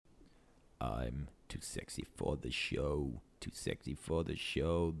I'm too sexy for the show. Too sexy for the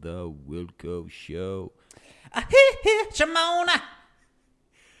show. The Wilco Show. Shimona.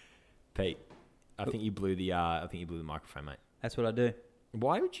 Pete, I think you blew the microphone, mate. That's what I do.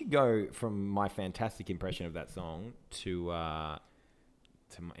 Why would you go from my fantastic impression of that song to my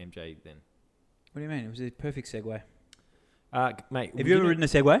MJ then? What do you mean? It was a perfect segue. Mate, Have you ever ridden a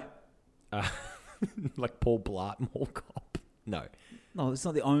Segway? like Paul Blart Mall Cop? No. No, it's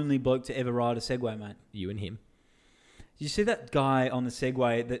not the only bloke to ever ride a Segway, mate. You and him? Did you see that guy on the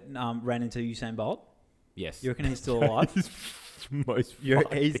Segway that ran into Usain Bolt? Yes. You reckon he's still alive?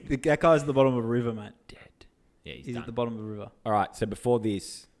 That that guy's at the bottom of a river, mate. dead. Yeah, He's done. at the bottom of a river. All right, so before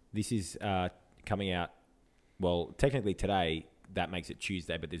this is coming out, well, technically today, that makes it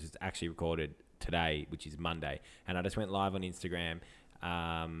Tuesday, but this is actually recorded today, which is Monday. And I just went live on Instagram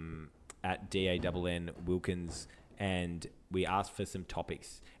at DANN Wilkins, and we asked for some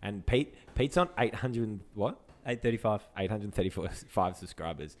topics. And Pete's on 835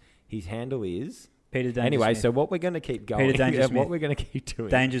 subscribers. His handle is... Peter Danger Anyway, Smith. so what we're going to keep going... Peter Danger Smith. What we're going to keep doing...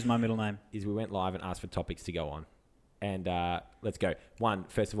 Danger's my middle name. ...is we went live and asked for topics to go on. And let's go.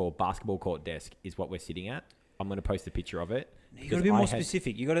 First of all, basketball court desk is what we're sitting at. I'm going to post a picture of it. You got to be more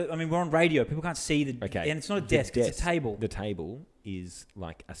specific. You got to. I mean, we're on radio. People can't see the. Okay. And it's not a desk. It's a table. The table is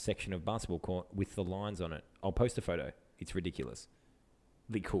like a section of basketball court with the lines on it. I'll post a photo. It's ridiculous.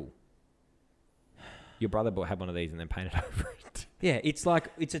 Really cool. Your brother had one of these and then painted over it. Yeah, it's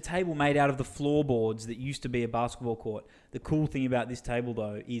a table made out of the floorboards that used to be a basketball court. The cool thing about this table,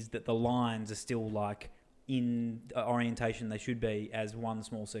 though, is that the lines are still like in orientation they should be as one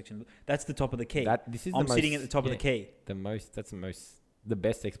small section. That's the top of the key. I'm sitting at the top of the key. The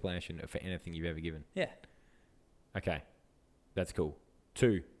best explanation for anything you've ever given. Yeah. Okay. That's cool.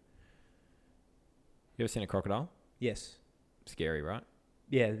 2. You ever seen a crocodile? Yes. Scary, right?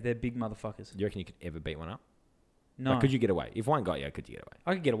 Yeah, they're big motherfuckers. Do you reckon you could ever beat one up? No. Like, could you get away? If one got you, could you get away?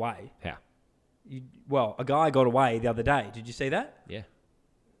 I could get away. How? Well, a guy got away the other day. Did you see that? Yeah.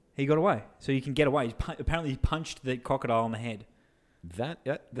 He got away. So you can get away. Apparently he punched the crocodile on the head.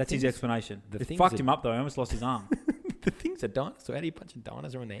 That's his explanation. It fucked him up, though. He almost lost his arm. The thing's a dinosaur. How do you punch a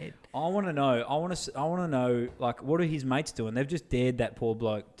dinosaur in the head? I want to know. I want to know, like, what are his mates doing? They've just dared that poor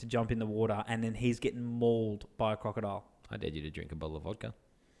bloke to jump in the water, and then he's getting mauled by a crocodile. I dared you to drink a bottle of vodka.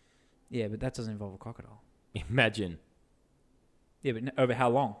 Yeah, but that doesn't involve a crocodile. Imagine. Yeah, but over how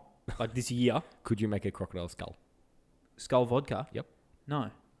long? Like this year? Could you make a crocodile skull? Skull vodka? Yep. No.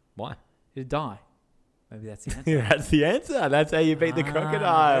 Why? It'd die. Maybe that's the answer. That's the answer. That's how you beat the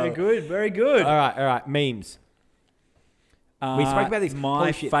crocodile. Very good. Very good. All right. Memes. We spoke about this.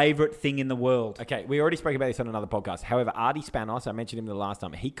 My favourite thing in the world. Okay, we already spoke about this on another podcast. However, Artie Spanos, I mentioned him the last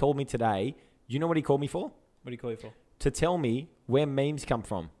time. He called me today. Do you know what he called me for? What do you call you for? To tell me where memes come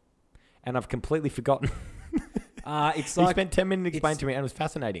from. And I've completely forgotten. It's like... He spent 10 minutes explaining to me, and it was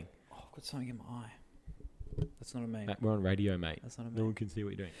fascinating. Oh, I've got something in my eye. That's not a meme. Mate, we're on radio, mate. That's not a meme. No one can see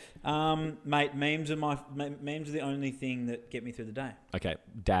what you're doing. Mate, memes are the only thing that get me through the day. Okay,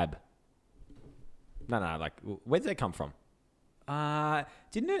 dab. No, like, where's that come from?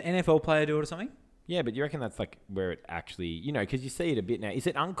 Didn't an NFL player do it or something? Yeah, but you reckon that's like where it actually, because you see it a bit now. Is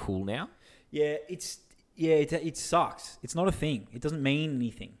it uncool now? Yeah, it sucks. It's not a thing. It doesn't mean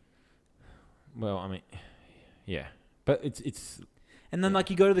anything. Well, I mean, yeah, but it's. And then like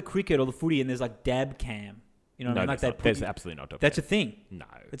you go to the cricket or the footy and there's like dab cam. You know what I mean? Like there's absolutely not. That's a thing. No,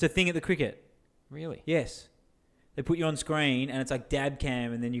 it's a thing at the cricket. Really? Yes. They put you on screen and it's like dab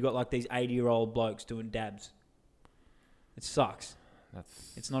cam, and then you got like these 80-year-old blokes doing dabs. It sucks.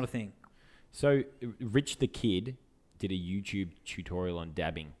 It's not a thing. So, Rich the Kid did a YouTube tutorial on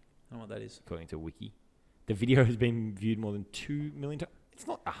dabbing. I don't know what that is. According to Wiki. The video has been viewed more than 2 million times. It's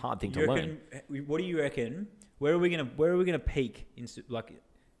not a hard thing to learn. What do you reckon? Where are we gonna peak in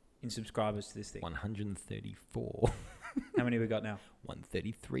subscribers to this thing? 134. How many we got now?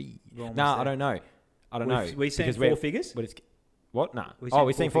 133. No, I don't know. We saying 4 figures? But it's what? No.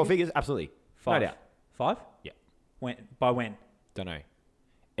 We're saying 4 figures? Absolutely. 5. No doubt. 5? Yeah. By when? Don't know.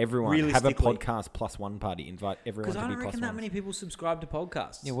 Everyone have a podcast plus one party. Invite everyone to be plus one. Because I don't reckon that many people subscribe to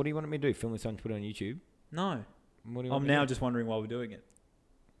podcasts. Yeah, what do you want me to do? Film this and put it on YouTube? No. What do you I'm now just wondering why we're doing it.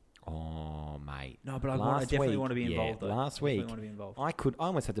 Oh, mate. No, but I definitely want to be involved, though. Last week, I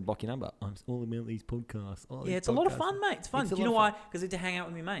almost had to block your number. I'm all about these podcasts. It's a lot of fun, mate. It's fun. Do you know why? Because I get to hang out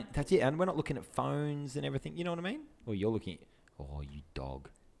with me, mate. That's it. And we're not looking at phones and everything. You know what I mean? Or you're looking at... Oh, you dog.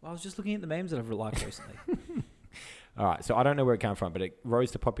 Well, I was just looking at the memes that I've liked recently. All right. So I don't know where it came from, but it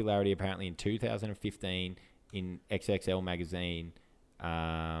rose to popularity apparently in 2015 in XXL magazine.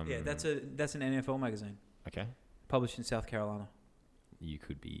 Yeah, that's an NFL magazine. Okay. Published in South Carolina. You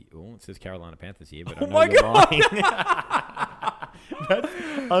could be. Oh, it says Carolina Panthers here, but Oh I know my you're God. lying.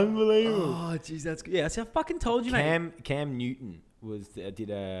 That's unbelievable. Oh, jeez, that's good. Yeah, see, I fucking told you, mate. Cam Newton did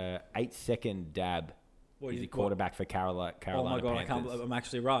a 8-second dab. What, He's you- a quarterback for Carolina Oh my God, I Panthers. can't believe I'm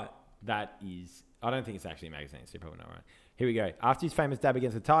actually right. That is, I don't think it's actually a magazine, so you're probably not right. Here we go. After his famous dab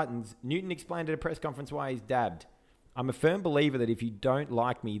against the Titans, Newton explained at a press conference why he's dabbed. I'm a firm believer that if you don't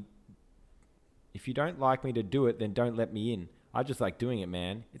like me to do it, then don't let me in. I just like doing it,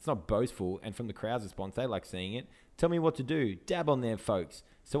 man. It's not boastful, and from the crowd's response, they like seeing it. Tell me what to do. Dab on them folks.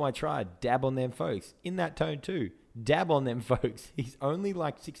 So I tried. Dab on them folks. In that tone too. Dab on them folks. He's only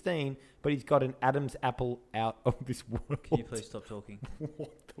like 16, but he's got an Adam's apple out of this world. Can you please stop talking?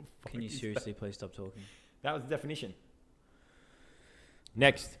 What the fuck Can you is seriously please stop talking? That was the definition.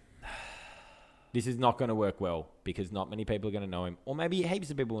 Next. This is not going to work well because not many people are going to know him, or maybe heaps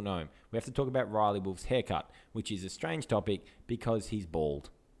of people will know him. We have to talk about Riley Wolf's haircut, which is a strange topic because he's bald.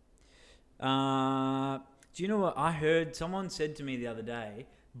 Do you know what I heard? Someone said to me the other day,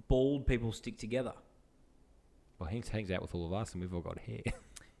 bald people stick together. Well, he hangs out with all of us and we've all got hair.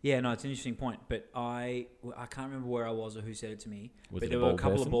 Yeah, no, it's an interesting point, but I can't remember where I was or who said it to me. Was but it there a were a bald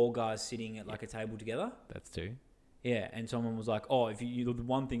couple person? of bald guys sitting at like a table together. That's two. Yeah, and someone was like, "Oh, if you the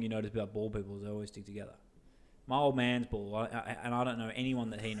one thing you notice about bald people is they always stick together." My old man's bald, and I don't know anyone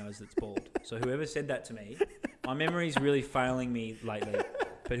that he knows that's bald. So whoever said that to me, my memory's really failing me lately.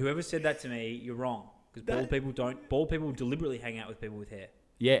 But whoever said that to me, you're wrong because bald people deliberately hang out with people with hair.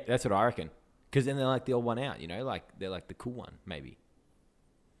 Yeah, that's what I reckon. Because then they're like the old one out, you know, like they're like the cool one, maybe.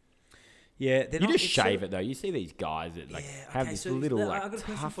 Yeah, You just shave it though. You see these guys that like have this little like I've got a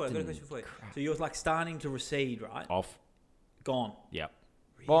question for you. So you're like starting to recede, right? off. Gone. Yep.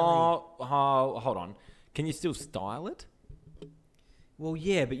 Really? Well, hold on. Can you still style it? Well,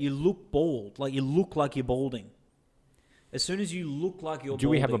 yeah, but you look bald. Like you look like you're balding. As soon as you look like you're Do balding,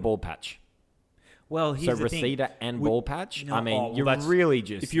 we have a bald patch? Well, here's So the thing. receder and bald patch? No, I mean, well, you're that's- really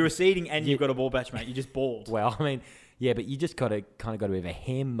just... If you're receding and you've got a bald patch, mate, you're just bald. Well, I mean, yeah, but you just got a bit of a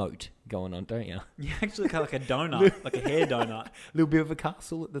hair moat going on, don't you? You actually look like a donut, like a hair donut. A little bit of a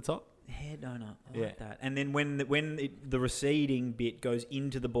castle at the top. Hair donut. I Yeah. like that. And then when the receding bit goes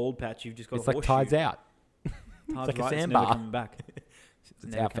into the bald patch, you've just got It's a like tides out. Tides like a right, it's sandbar. never coming back. It's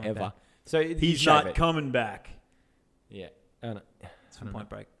never out coming forever. back. So you He's shave not it. coming back. Yeah. I don't know. It's from Point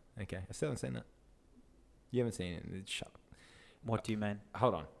Break. Okay. I still haven't seen that. You haven't seen it. It's shut up. What do you mean?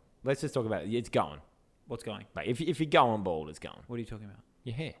 Hold on. Let's just talk about it. It's going. What's going? Like, if you're going bald, it's going. What are you talking about?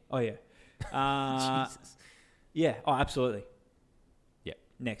 Your hair. Oh, yeah. Jesus. Yeah. Oh, absolutely. Yep.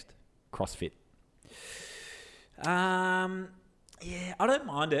 Next. CrossFit. Yeah, I don't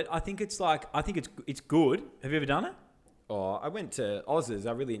mind it. I think it's good. Have you ever done it? Oh, I went to Oz's.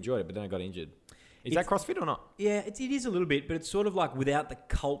 I really enjoyed it, but then I got injured. Is It's- that CrossFit or not? Yeah, it is a little bit, but it's sort of like without the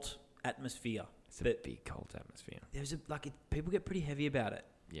cult atmosphere. It's a That big cult atmosphere. people get pretty heavy about it,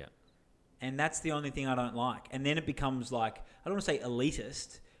 Yeah. and that's the only thing I don't like. And then it becomes like, I don't want to say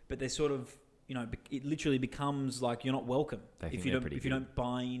elitist, but they're sort of, it literally becomes like you're not welcome They think if you they're don't pretty if you good. don't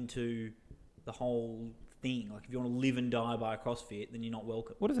buy into the whole thing. Like if you want to live and die by a CrossFit, then you're not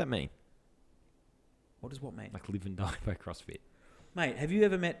welcome. What does that mean? What does what mean? Like live and die by CrossFit? Mate, have you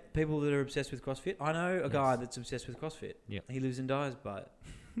ever met people that are obsessed with CrossFit? I know a guy that's obsessed with CrossFit. Yep. He lives and dies by it.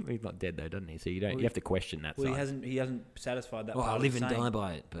 He's not dead though, doesn't he? So you don't. Well, you have to question that Well, side. he hasn't satisfied that. Oh, part I of live and saying, die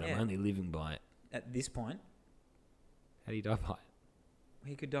by it, but Yeah. I'm only living by it. At this point, How do you die by it?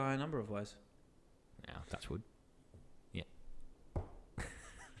 he could die a number of ways. Now, touch wood. Yeah.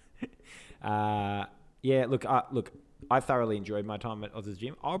 Yeah. Look. I thoroughly enjoyed my time at Oz's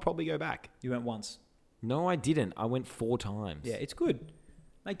gym. I'll probably go back. You went once. No, I didn't. I went 4 times. Yeah, it's good.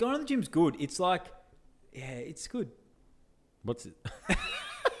 Mate, going to the gym's good. It's like, yeah, it's good. What's it?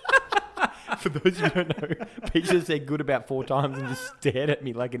 For those who don't know, Peter said good about 4 times and just stared at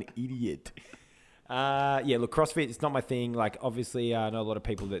me like an idiot. Yeah, look, CrossFit, it's not my thing. Like, obviously, I know a lot of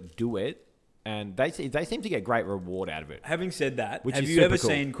people that do it, and they seem to get great reward out of it. Having said that, Which have is you super ever cool.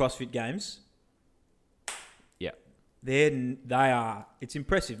 seen CrossFit Games? Yeah. They are. It's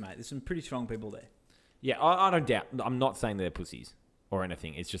impressive, mate. There's some pretty strong people there. Yeah, I don't doubt. I'm not saying they're pussies or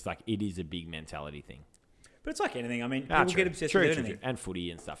anything. It's just like, it is a big mentality thing. But it's like anything. I mean, Ah, people true. get obsessed True, with true, anything. true. And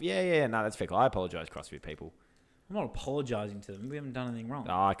footy and stuff. Yeah, no, that's fair. I apologise, CrossFit people. I'm not apologising to them. We haven't done anything wrong.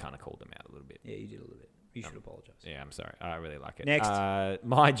 Oh, I kind of called them out a little bit. Yeah, you did a little bit. You should apologise. Yeah, I'm sorry. I really like it. Next.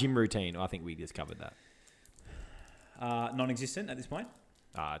 My gym routine. I think we just covered that. Non-existent at this point.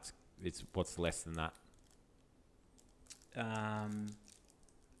 It's what's less than that.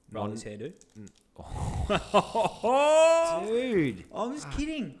 Riley's hairdo. Dude. I'm just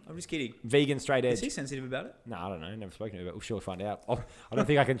kidding. I'm just kidding. Vegan straight edge. Is he sensitive about it? No, I don't know. Never spoken to him, but we'll sure find out. I don't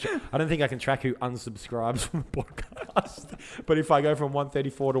think I can. I don't think I can track who unsubscribes from the podcast. But if I go from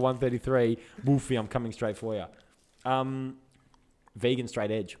 134 to 133, Wolfie, I'm coming straight for you. Vegan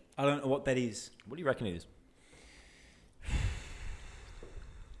straight edge. I don't know what that is. What do you reckon it is?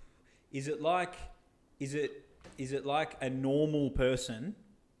 Is it like a normal person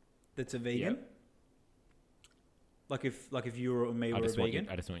that's a vegan? Yep. Like if you or me were a vegan?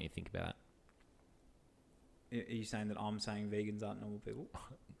 I just want you to think about Are you saying that I'm saying vegans aren't normal people?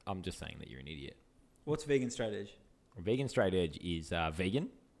 it. I'm just saying that you're an idiot. What's vegan straight edge? Vegan straight edge is vegan,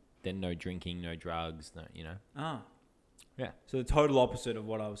 then no drinking, no drugs, no, you know. Ah. Yeah. So the total opposite of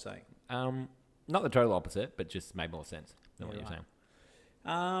what I was saying. Not the total opposite, but just made more sense than what Yeah, you're right.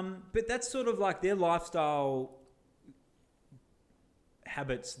 saying. But that's sort of like their lifestyle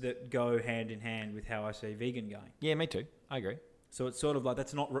habits that go hand in hand with how I see vegan going. Yeah, me too. I agree. So it's sort of like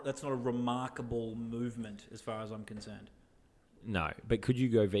that's not a remarkable movement as far as I'm concerned. No, but could you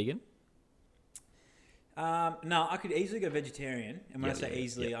go vegan? No, I could easily go vegetarian, and when Yeah, I say yeah,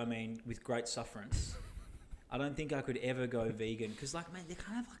 easily, yeah. I mean with great sufferance. I don't think I could ever go vegan because, like, man, they're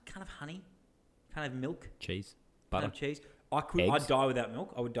kind of honey, kind of milk, Cheese, kind butter. of cheese. I'd Eggs? die without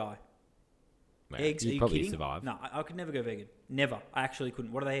milk. I would die. Well, Eggs? Are you'd you probably kidding? survive. No, I could never go vegan. Never. I actually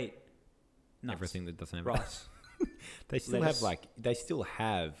couldn't. What do they eat? Nuts. Everything that doesn't have Rice. They still Lettuce.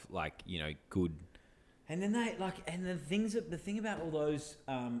 have good. And then the thing about all those,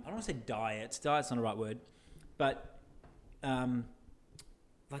 I don't want to say diet's not the right word, but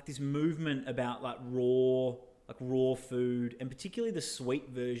like this movement about like raw food, and particularly the sweet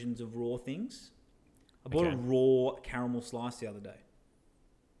versions of raw things. I bought a Okay. raw caramel slice the other day.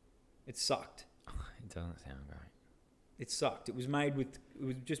 It sucked. It doesn't sound great. It sucked. It was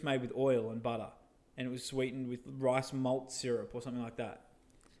just made with oil and butter, and it was sweetened with rice malt syrup or something like that.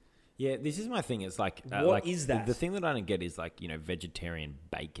 Yeah, this is my thing. It's like What is that? The thing that I don't get is like vegetarian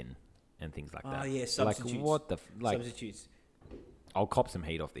bacon and things like that. Oh yeah, So, like substitutes. what the Substitutes. I'll cop some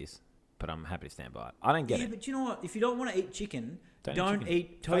heat off this, but I'm happy to stand by it. I don't get Yeah, it. but you know what? If you don't want to eat chicken, Don't eat don't chicken. eat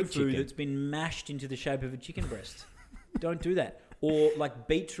Fake tofu chicken. that's been mashed into the shape of a chicken breast. Don't do that. Or like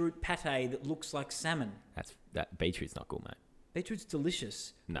beetroot pate that looks like salmon. That beetroot's not cool, mate. Beetroot's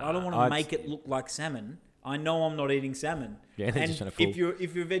delicious. No, But I don't want to make it look like salmon. I know I'm not eating salmon. Yeah, they're and just trying to fool.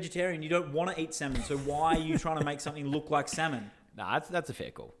 if you're a vegetarian, you don't want to eat salmon. So why are you trying to make something look like salmon? Nah, that's a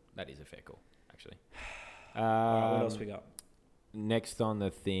fair call. That is a fair call, actually. All right, what else we got? Next on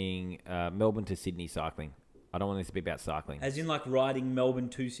the thing, Melbourne to Sydney cycling. I don't want this to be about cycling. As in like riding Melbourne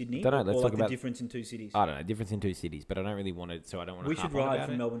to Sydney? Don't know, let's or talk like the about- difference in two cities? I don't know, difference in two cities, but I don't really want to, so I don't want to We should harp on ride about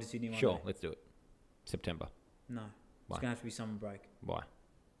from it. Melbourne to Sydney one Sure, day. let's do it. September. No. Why? It's going to have to be summer break. Why?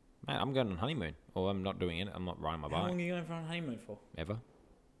 Mate, I'm going on honeymoon. Or I'm not doing it. I'm not riding my How long bike. are you going for a honeymoon for? Ever.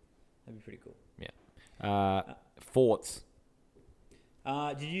 That'd be pretty cool. Forts.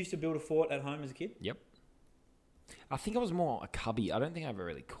 Did you used to build a fort at home as a kid? Yep. I think I was more a cubby. I don't think I ever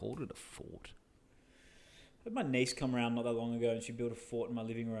really called it a fort. I had my niece come around not that long ago and she built a fort in my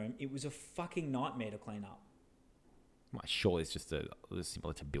living room. It was a fucking nightmare to clean up. Well, surely it's just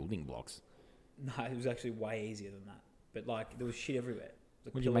similar to building blocks. No, it was actually way easier than that. But like, there was shit everywhere.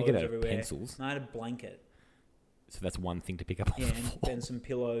 Like Would you make it pillows out of everywhere. pencils? No, I had a blanket. So that's one thing to pick up off Yeah, the and floor. then some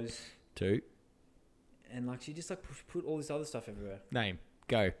pillows. Two. And like, she just like put all this other stuff everywhere. Name.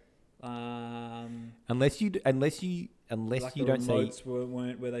 Go. Um, Unless you like don't the say remotes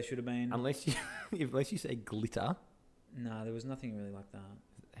weren't where they should have been. unless you say glitter. No, there was nothing really like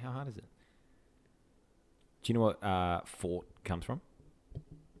that. How hard is it? Do you know what fort comes from?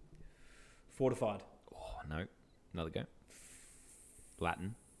 Fortified. Oh no, another go.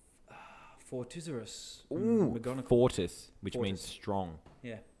 Latin. Fortiserus. Ooh, McGonagall. fortis, which Fortis. means strong.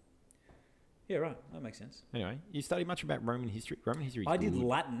 Yeah. Yeah, right. That makes sense. Anyway, you study much about Roman history. Roman history. Is I did good.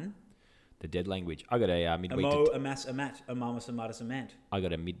 Latin. The dead language. I got a midweek. Amo, amas, amat, amamus, amatus, amant. I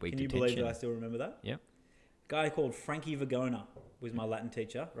got a midweek Can you detention. believe that I still remember that? Yep. Guy called Frankie Vagona was my Latin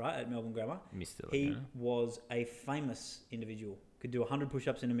teacher, right, at Melbourne Grammar. Mr. He Laguna. was a famous individual. Could do 100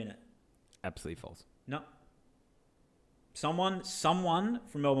 push-ups in a minute. Absolutely false. No. Someone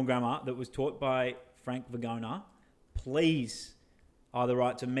from Melbourne Grammar that was taught by Frank Vagona, please either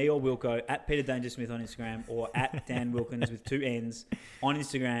write to me or Wilco at Peter Danger Smith on Instagram or at Dan Wilkins with 2 N's on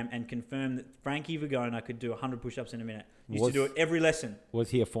Instagram and confirm that Frankie Vagona could do 100 push-ups in a minute. Used to do it every lesson. Was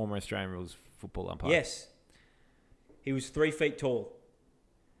he a former Australian rules football umpire? Yes. He was 3 feet tall.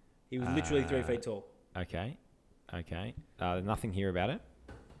 He was literally 3 feet tall. Okay. Nothing here about it.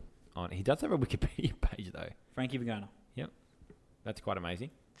 He does have a Wikipedia page though. Frankie Vagona. Yep. That's quite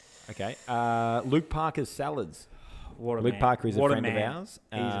amazing. Okay. Luke Parker's salads. What a Luke man. Parker is a What friend man. of ours.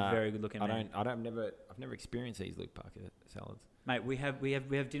 He's a very good looking man. I've never experienced these Luke Parker salads. Mate, we have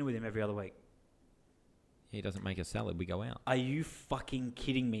dinner with him every other week. He doesn't make a salad. We go out. Are you fucking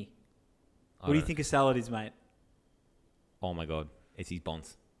kidding me? I What do you don't- think a salad is, mate? Oh my god, it's his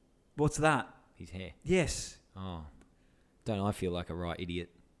bonds, What's that? his hair. Yes. Oh, don't I feel like a right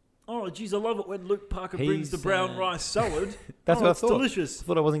idiot? Oh, jeez, I love it when Luke Parker brings the brown rice salad. That's what I it's thought. delicious. I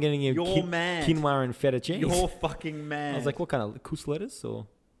thought I wasn't getting you You're mad. quinoa and feta cheese. You're fucking mad. I was like, what kind of couscous lettuce or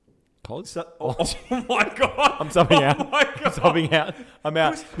cod? oh my god! I'm subbing out. Oh my god! I'm subbing out. I'm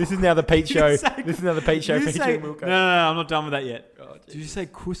out. This is now the Pete Did you show. say- This is now the Pete show Did you say, featuring no, Wilco. I'm not done with that yet. Oh, Did you say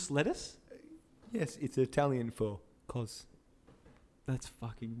cous lettuce? yes, it's Italian for cos. That's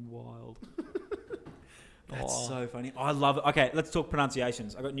fucking wild. That's Oh. so funny. I love it. Okay, let's talk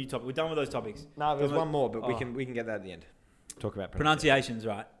pronunciations. I got a new topic. We're done with those topics. No, there's Done one more, but oh. we can get that at the end. Talk about Pronunciations,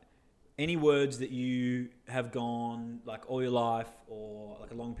 right? Any words that you have gone like all your life or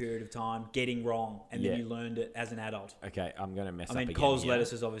like a long period of time getting wrong, and Yeah. then you learned it as an adult. Okay, I'm going to mess I up mean, again cos here.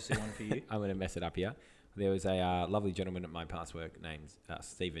 lettuce is obviously one for you. I'm going to mess it up here. There was a lovely gentleman at my past work named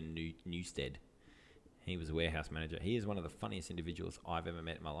Stephen Newstead. He was a warehouse manager. He is one of the funniest individuals I've ever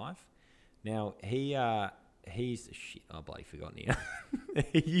met in my life. Now, he's... Shit, I've bloody forgotten here.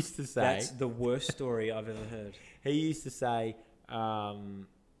 He used to say... That's the worst story I've ever heard. He used to say...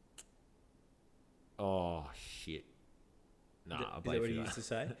 oh, shit. No, Is I'll that bloody what he forgot. used to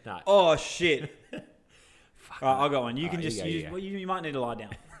say? No. Oh shit! Fuck. All right, I'll go on. You All can right, just you go, use. you go. Well, you might need to lie down.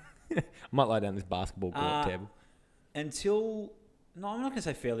 I might lie down this basketball court table. Until no, I'm not going to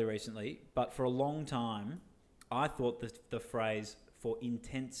say fairly recently, but for a long time, I thought that the phrase "for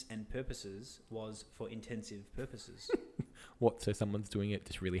intents and purposes" was for intensive purposes. What? So someone's doing it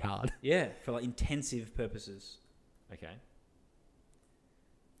just really hard? Yeah, for like intensive purposes. Okay.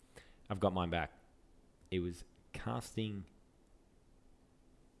 I've got mine back. It was casting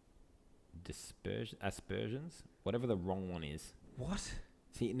aspersions, whatever the wrong one is. What?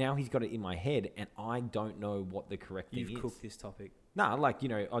 See, now he's got it in my head, and I don't know what the correct thing is. You've cooked this topic. No, like,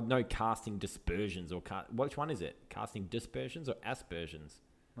 I know casting dispersions or... which one is it? Casting dispersions or aspersions?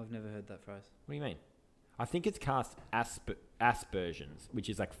 I've never heard that phrase. What do you mean? I think it's cast aspersions, which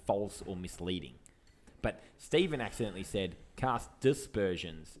is like false or misleading. But Stephen accidentally said cast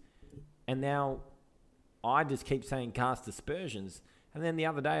dispersions. And now I just keep saying cast dispersions. And then the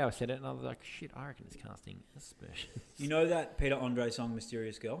other day I said it and I was like, shit, I reckon it's casting aspersions. You know that Peter Andre song,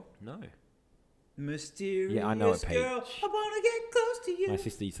 "Mysterious Girl"? No. Mysterious Yeah, I know it, Pete. girl, I wanna get close to you. My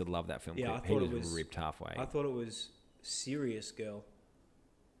sister used to love that film Yeah, clip. I He thought was, it was- ripped halfway. I thought it was "Serious Girl."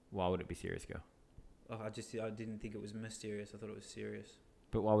 Why would it be serious, girl? Oh, I didn't think it was mysterious. I thought it was serious.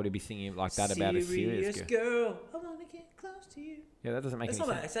 But why would he be singing like that about a serious girl? girl, I wanna get close to you. Yeah, that doesn't make It's any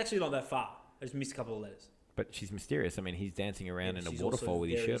not sense. that. It's actually not that far. I just missed a couple of letters. But she's mysterious. I mean, he's dancing around Yeah, in a she's waterfall also with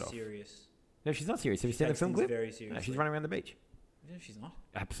his very shirt off. serious. No, she's not serious. Have you She seen the takes film things clip? very No, seriously. she's running around the beach. No, she's not.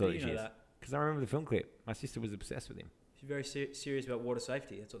 Absolutely, How do she you know is. that? Because I remember the film clip. My sister was obsessed with him. She's very serious about water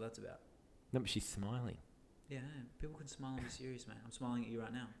safety. That's what that's about. No, but she's smiling. Yeah, no, people can smile and be serious, mate. I'm smiling at you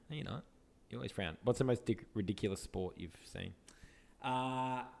right now. No, you're not. You always frown. What's the most ridiculous sport you've seen?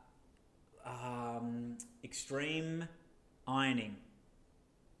 Extreme ironing.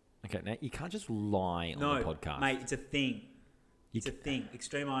 Okay, now you can't just lie on the podcast. mate, it's a thing. You It's a thing.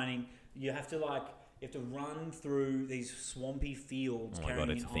 Extreme ironing. You have to run through these swampy fields Oh my God,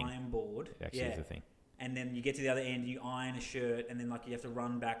 carrying it's an a thing. iron board. It actually is a thing. And then you get to the other end, you iron a shirt, and then you have to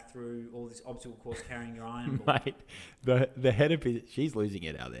run back through all this obstacle course carrying your iron board. Mate, the header picture, she's losing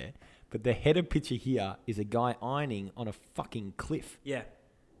it out there. But the header picture here is a guy ironing on a fucking cliff. Yeah,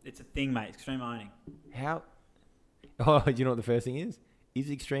 it's a thing, mate. Extreme ironing. How? Oh, do you know what the first thing is? Is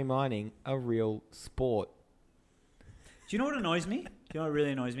extreme ironing a real sport? Do you know what annoys me? Do you know what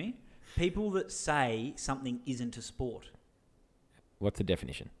really annoys me? People that say something isn't a sport. What's the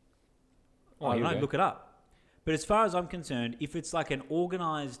definition? I here don't we know, go. look it up. But as far as I'm concerned, if it's like an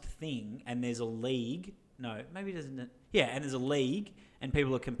organised thing and there's a league, no, maybe it doesn't. Yeah, and there's a league and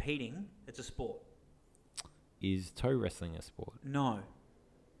people are competing, it's a sport. Is toe wrestling a sport? No.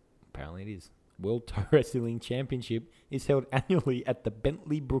 Apparently it is. World Toe Wrestling Championship is held annually at the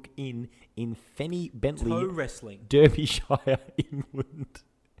Bentley Brook Inn in Fenny Bentley, Toe wrestling. Derbyshire, England.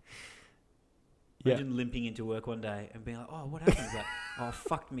 Yeah. Imagine limping into work one day and being like, oh, what happened to that? Oh, I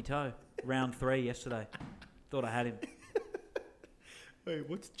fucked me toe. Round 3 yesterday. Thought I had him. Wait,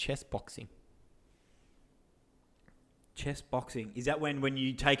 what's chess boxing? Chess boxing. Is that when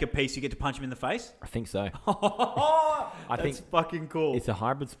you take a piece, you get to punch him in the face? I think so. I think That's fucking cool. It's a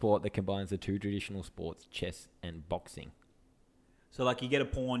hybrid sport that combines the two traditional sports, chess and boxing. So like you get a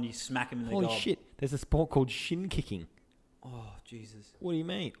pawn, you smack him in the Holy gob. shit! There's a sport called shin kicking. Oh Jesus! What do you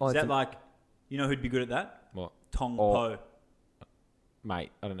mean? Oh, Is it's that like, you know who'd be good at that? what? Tong Oh. Po.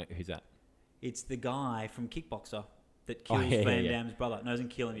 Mate, I don't know who's that. It's the guy from Kickboxer that kills yeah, Van yeah. Damme's brother. No, doesn't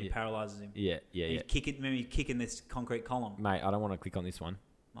kill him. He Yeah. paralyzes him. Yeah, yeah, He's yeah. kicking. Maybe he's kicking this concrete column. Mate, I don't want to click on this one.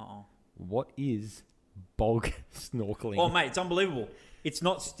 Uh-oh. What is bog snorkeling? Oh mate, it's unbelievable. It's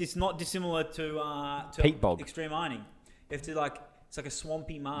not dissimilar to Peat bog. extreme ironing. You have to like, it's like a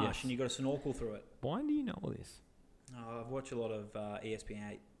swampy marsh, Yes. and you got to snorkel through it. Why do you know all this? Oh, I've watched a lot of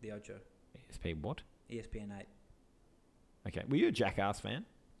ESPN 8, the Ocho. ESP what? ESPN 8. Okay, were you a Jackass fan?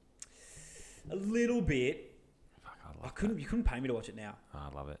 A little bit. Fuck, I I love couldn't. You couldn't pay me to watch it now. that. Oh,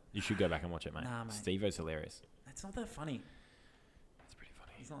 I love it. You should go back and watch it, mate. Nah, mate. Steve-O's hilarious. It's not that funny. It's pretty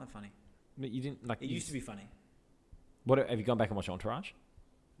funny. It's not that funny. But you didn't like. It used to be funny. What have you gone back and watched Entourage?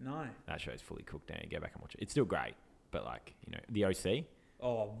 No. That show's fully cooked now. You go back and watch it. It's still great, but like the OC,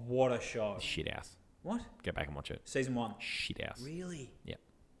 Oh, what a show! shit house. What? Go back and watch it. Season 1. Shit house. Really? Yeah.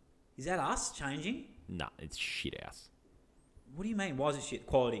 Is that us changing? Nah, it's shit house. What do you mean? Why is it shit?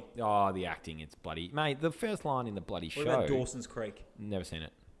 Quality. Oh, the acting, it's bloody. Mate, the first line in the bloody What show. about Dawson's Creek? Never seen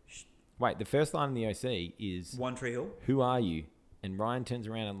it. Wait, the first line in the OC is, One Tree Hill? "Who are you?" And Ryan turns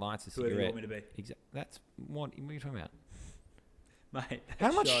around and lights a Whoever you cigarette. want me to Exactly. That's what are you talking about? be. Mate. How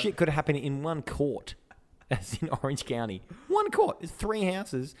that much show- shit could happen in one court? As in Orange County, one court. It's 3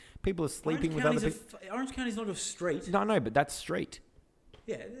 houses. People are sleeping with other people. Orange County's not a street. No, no, but that's street.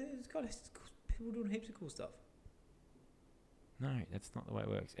 Yeah, it's got people doing heaps of cool stuff. No, that's not the way it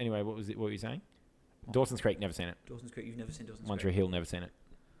works. Anyway, what was it? What were you saying? Dawson's Creek, never seen it. Dawson's Creek, you've never seen Dawson's One Creek? Tree Hill, never seen it.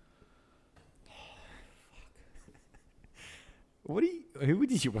 What do you? Who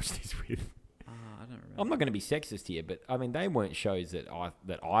did you watch this with? I don't remember. I'm not going to be sexist here, but I mean they weren't shows that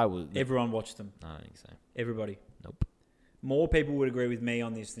I was. Everyone watched them. I don't think so. Everybody. Nope. More people would agree with me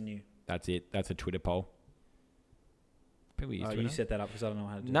on this than you. That's it. That's a Twitter poll. People use Oh, Twitter. you set that up because I don't know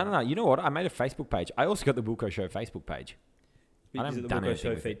how to do No. You know what? I made a Facebook page. I also got the Wilco Show Facebook page. I Is haven't it the done Wilco anything Show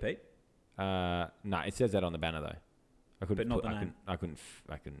with feed, Pete? No, it says that on the banner though. I couldn't. But not the name. I couldn't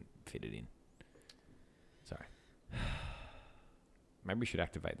fit it in. Sorry. Maybe we should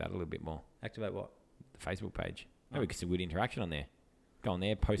activate that a little bit more. Activate what? The Facebook page. Maybe we could see good interaction on there. Go on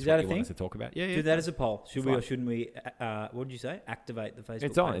there, post Is that what a you want thing? us to talk about. Yeah, yeah. Do that as a poll. Should It's we or live. shouldn't we? What did you say? Activate the Facebook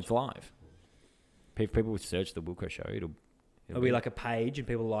It's on. page. It's live. People would search the Wilco Show. It'll It'll be like a page and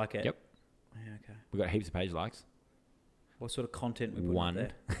people like it. Yep. Yeah, okay. We got heaps of page likes. What sort of content we put One.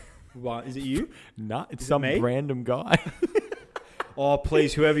 up there? One. Is it you? Nah, it's Is it some me? random guy. Oh,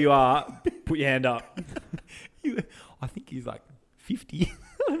 please, whoever you are, put your hand up. I think he's like 50.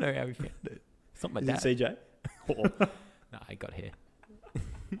 I don't know how he found it. Something like Is that. it CJ? Nah, he got hair.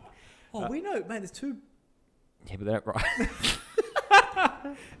 Oh, we know, mate. There's two. Yeah, but they're not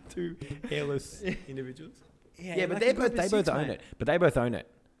right. Two hairless individuals. Yeah, but they both own it. But they both own it.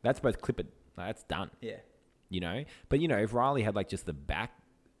 That's both Clippard. Like, that's done. Yeah. But if Riley had like just the back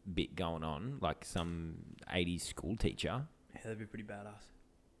bit going on, like some 80s school teacher, Yeah, that'd be pretty badass.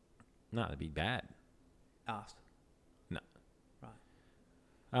 no, that'd be bad. Asked. No.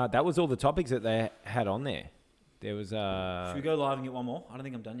 Right. That was all the topics that they had on there. There was Should we go live and get one more? I don't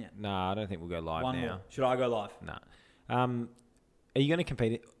think I'm done yet. Nah, I don't think we'll go live One now. more. Should I go live? Nah. Are you going to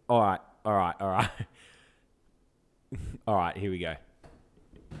compete? All right. All right, here we go.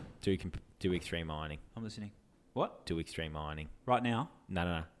 Do extreme ironing. I'm listening. What? Do extreme ironing. Right now?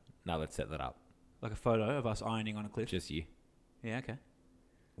 No, let's set that up. Like a photo of us ironing on a cliff? Just you. Yeah, okay.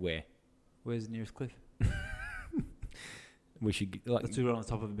 Where? Where's the nearest cliff? We should like. Let's do it on the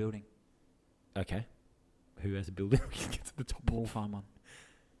top of a building. Okay. Who has a building? We can get to the top. We'll find one.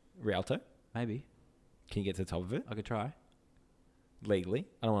 Rialto. Maybe. Can you get to the top of it I could try. legally?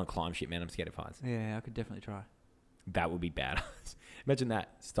 I don't want to climb shit, man. I'm scared of heights. Yeah, I could definitely try. That would be badass. Imagine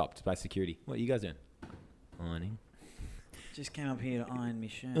that stopped by security. What are you guys doing? Ironing. Just came up here to iron my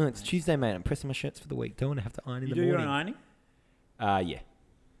shirt. Oh, it's Tuesday, mate. I'm pressing my shirts for the week. Don't want to have to iron in You the do your morning. own ironing? Yeah.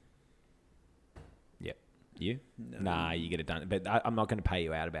 Yep. You? No. Nah, you get it done. But I'm not going to pay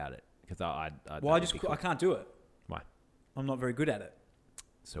you out about it because Well, I can't do it. Why? I'm not very good at it.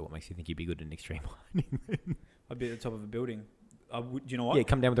 So what makes you think you'd be good in extreme ironing? I'd be at the top of a building. Do you know what? Yeah,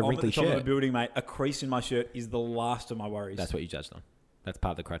 come down with a I'm wrinkly at the top of shirt. a building, mate. A crease in my shirt is the last of my worries. That's what you judged on. That's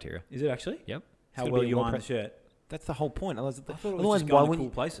part of the criteria. Is it actually? Yep. How gotta well be you more iron the press- shirt? That's the whole point. I thought it was otherwise, just why going to wouldn't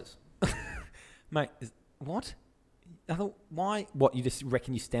cool places. Mate, what? Why? What, you just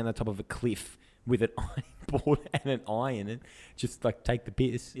reckon you stand on top of a cliff with an ironing board and an iron and just like take the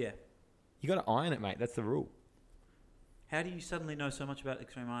piss? Yeah. You got to iron it, mate. That's the rule. How do you suddenly know so much about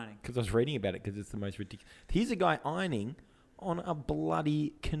extreme ironing? Because I was reading about it because it's the most ridiculous. Here's a guy ironing on a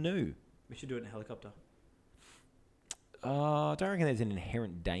bloody canoe. We should do it in a helicopter I don't reckon there's an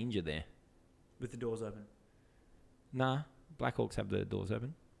inherent danger there. with the doors open. Nah, Black Hawks have the doors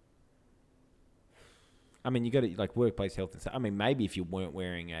open. I mean, you got to like workplace health and stuff. I mean, maybe if you weren't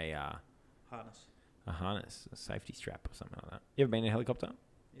wearing a harness, a safety strap or something like that. You ever been in a helicopter?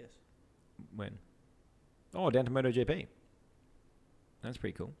 Yes. When? Oh, down to MotoGP. That's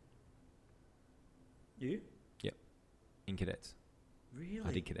pretty cool. You? Yep. In cadets. Really?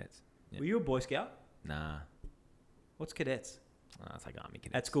 I did cadets. Yeah. Were you a Boy Scout? Nah. What's cadets? It's like army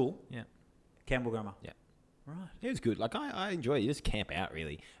cadets. At school? Yeah. Campbell Grammar? Yeah. Right. It was good. Like, I enjoy it. You just camp out,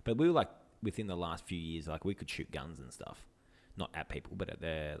 really. But we were, like, within the last few years, like, we could shoot guns and stuff. Not at people, but at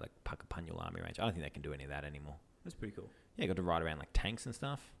the, like, Puckapunyal Army Range. I don't think they can do any of that anymore. That's pretty cool. Yeah, got to ride around, like, tanks and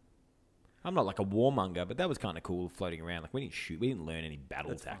stuff. I'm not, like, a warmonger, but that was kind of cool floating around. Like, we didn't shoot. We didn't learn any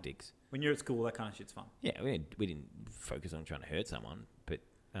battle That's fun. tactics. When you're at school, that kind of shit's fun. Yeah, we didn't focus on trying to hurt someone, but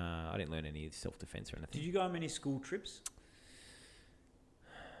I didn't learn any self-defense or anything. Did you go on many school trips?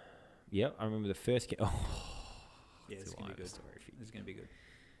 Yeah, I remember the first... Oh, Yeah, it's going to be good. It's going to be good.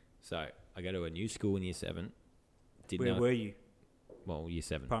 So, I go to a new school in Year 7. Where were you? Well, Year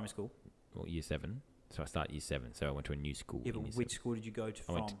 7. Primary school? Well, Year 7. So, I start Year 7. So, I went to a new school. Yeah, in but Year which 7. school did you go to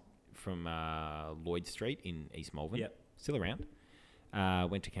I went from Lloyd Street in East Malvern. Yep. Still around.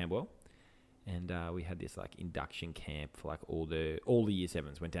 Went to Camberwell. And we had this, like, induction camp for, like, all the Year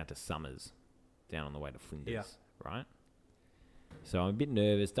 7s. Went down to Summers, down on the way to Flinders. Yeah. Right? So, I'm a bit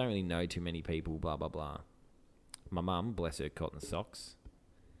nervous. Don't really know too many people, blah, blah, blah. My mum, bless her cotton socks,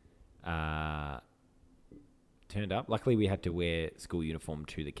 turned up. Luckily, we had to wear school uniform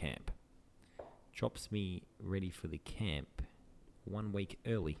to the camp. Drops me ready for the camp 1 week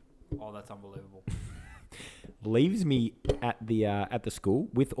early. Oh, that's unbelievable. Leaves me at the school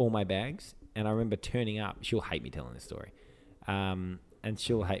with all my bags, and I remember turning up. She'll hate me telling this story, and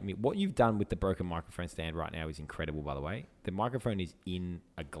she'll hate me. What you've done with the broken microphone stand right now is incredible, by the way. The microphone is in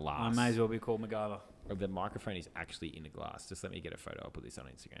a glass. I may as well be called MacGyver. The microphone is actually in a glass. Just let me get a photo. I'll put this on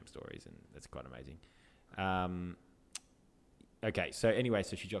Instagram stories, and that's quite amazing. Okay, so anyway,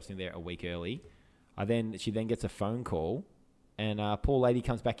 so she drops in there a week early. She then gets a phone call, and poor lady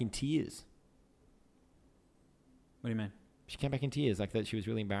comes back in tears. What do you mean? She came back in tears, like that. She was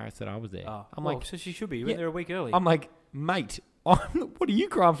really embarrassed that I was there. Oh, I'm well, like, so she should be. You went yeah. there a week early. I'm like, mate, what are you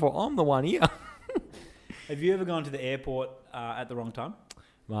crying for? I'm the one here. Have you ever gone to the airport at the wrong time?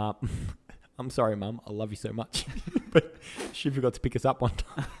 I'm sorry, Mum. I love you so much, but she forgot to pick us up one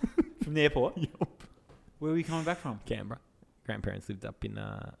time. From the airport? Yep. Where were you coming back from? Canberra. Grandparents lived up in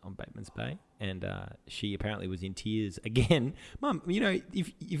on Bateman's Bay, and she apparently was in tears again. Mum, you know,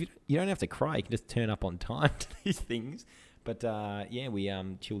 if you don't have to cry, you can just turn up on time to these things. But yeah, we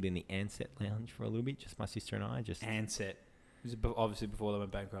chilled in the Ansett Lounge for a little bit, just my sister and I. Just Ansett. Was it obviously before they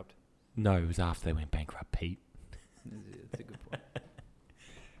went bankrupt? No, it was after they went bankrupt, Pete. That's a good point.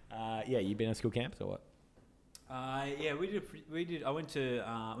 Yeah, you been on school camps or what? Yeah, we did. I went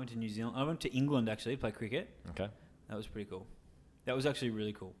to New Zealand. I went to England actually to play cricket. Okay. That was pretty cool. That was actually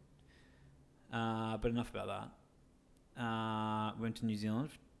really cool. But enough about that. Went to New Zealand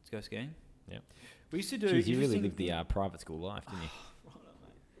to go skiing. Yeah. We used to do. Jeez, you really lived the private school life, didn't you?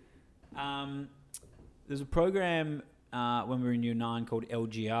 Right on, mate. There's a program when we were in Year 9 called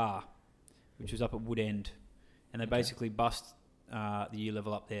LGR, which was up at Wood End, and they basically bust the year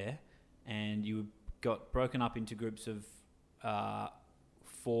level up there, and you got broken up into groups of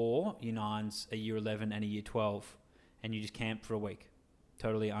 4 Year 9s, a Year 11, and a Year 12, and you just camped for a week,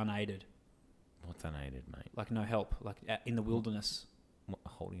 totally unaided. What's unaided, mate? Like no help, like in the wilderness. What,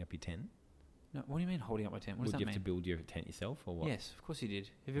 holding up your tent? No, what do you mean holding up my tent? What does that Would you mean? have to build your tent yourself or what? Yes, of course you did.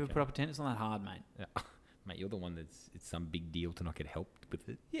 Have you ever Okay. put up a tent? It's not that hard, mate. Yeah. Mate, you're the one it's some big deal to not get help with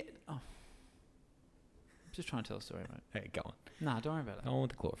it. Yeah. Oh. Just trying to tell a story, mate. Hey, go on. Nah, don't worry about it. I want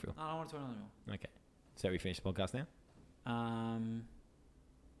the chlorophyll. I don't want to talk anymore. Okay. So we finish the podcast now?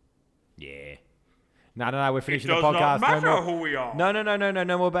 Yeah. No, we're finishing the podcast. Not matter no more. who we are.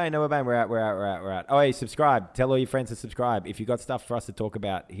 No more bang. We're out. Oh, hey, subscribe. Tell all your friends to subscribe. If you got stuff for us to talk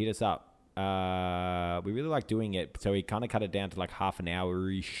about, hit us up. We really like doing it, so we kind of cut it down to like half an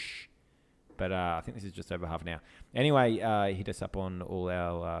hour-ish. But I think this is just over half an hour. Anyway, hit us up on all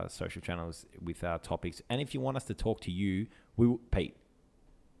our social channels with our topics. And if you want us to talk to you, Pete,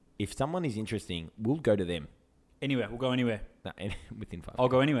 if someone is interesting, we'll go to them. Anywhere. We'll go anywhere. No, within 5K. I'll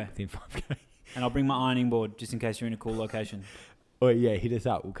go anywhere. Within 5K. And I'll bring my ironing board just in case you're in a cool location. Oh yeah, hit us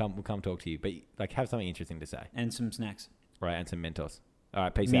up. We'll come talk to you. But like, have something interesting to say. And some snacks. Right, and some Mentos. All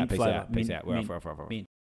right, peace Mint out. flavour. Peace Mint, out. We're mint, off. mint.